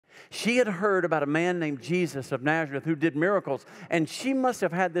She had heard about a man named Jesus of Nazareth who did miracles, and she must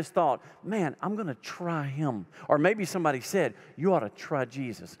have had this thought, man, I'm going to try him. Or maybe somebody said, you ought to try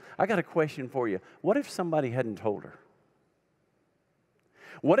Jesus. I got a question for you. What if somebody hadn't told her?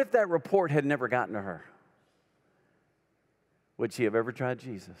 What if that report had never gotten to her? Would she have ever tried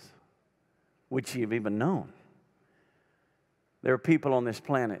Jesus? Would she have even known? There are people on this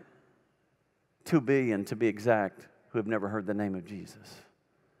planet, 2 billion to be exact, who have never heard the name of Jesus.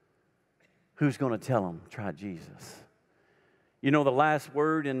 Who's going to tell them, try Jesus? You know, the last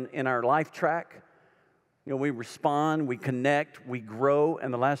word in our life track, you know, we respond, we connect, we grow,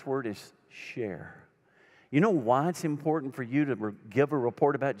 and the last word is share. You know why it's important for you to give a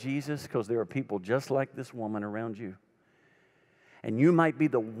report about Jesus? Because there are people just like this woman around you. And you might be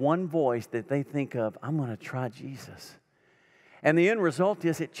the one voice that they think of, I'm going to try Jesus. And the end result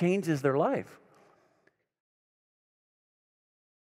is it changes their life.